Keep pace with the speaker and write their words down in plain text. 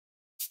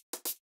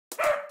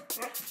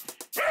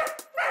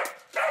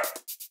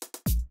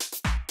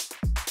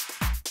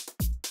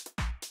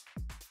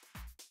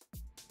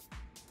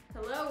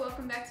Hello,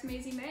 welcome back to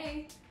Maisie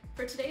May.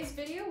 For today's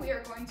video, we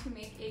are going to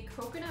make a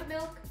coconut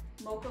milk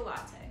mocha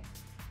latte.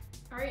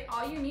 Alright,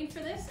 all you need for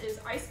this is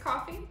iced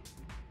coffee,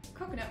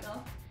 coconut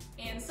milk,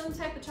 and some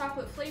type of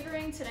chocolate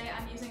flavoring. Today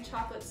I'm using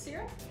chocolate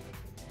syrup.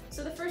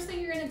 So the first thing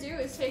you're going to do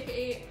is take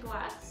a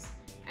glass,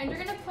 and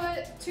you're going to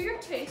put, to your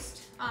taste,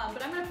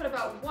 but I'm going to put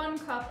about 1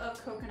 cup of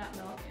coconut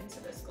milk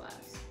into this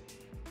glass.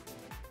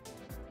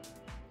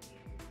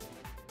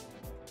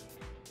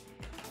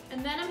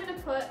 And then I'm going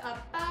to put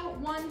about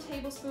 1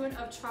 tablespoon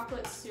of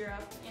chocolate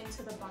syrup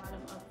into the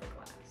bottom of the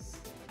glass.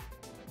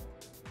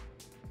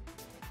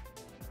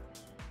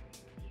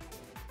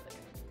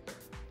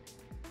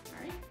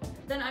 Alright,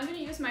 then I'm going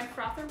to use my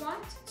frother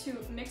wand to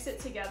mix it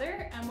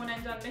together, and when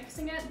I'm done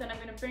mixing it, then I'm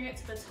going to bring it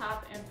to the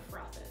top and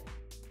froth it.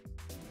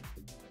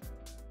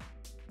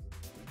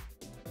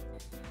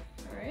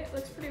 Alright,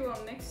 looks pretty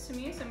well mixed to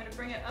me, so I'm going to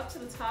bring it up to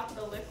the top of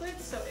the liquid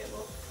so it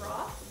will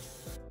froth.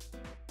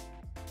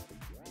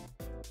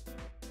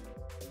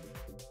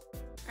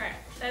 Alright,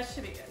 that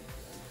should be good.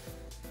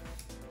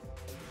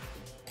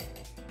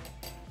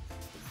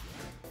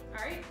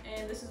 Alright,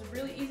 and this is a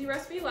really easy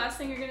recipe. Last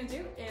thing you're going to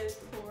do is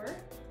pour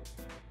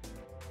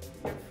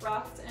your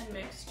frothed and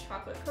mixed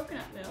chocolate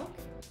coconut milk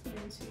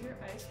into your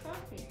iced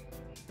coffee.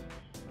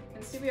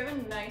 And see, we have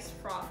a nice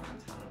froth on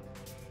top.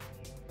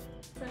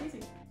 It's that easy.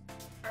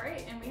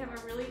 Alright, and we have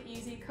a really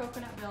easy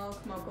coconut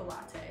milk mocha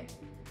latte.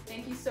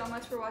 Thank you so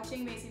much for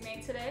watching Maisie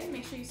May today.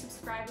 Make sure you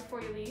subscribe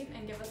before you leave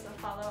and give us a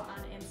follow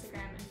on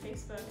Instagram and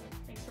Facebook.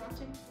 Thanks for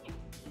watching.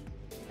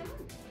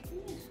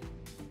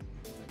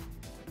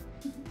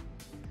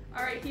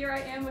 Alright, here I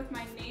am with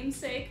my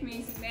namesake,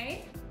 Maisie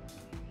May.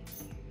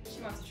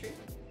 She wants a treat.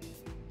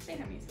 Say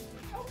hi, Maisie.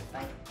 Oh,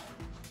 bye.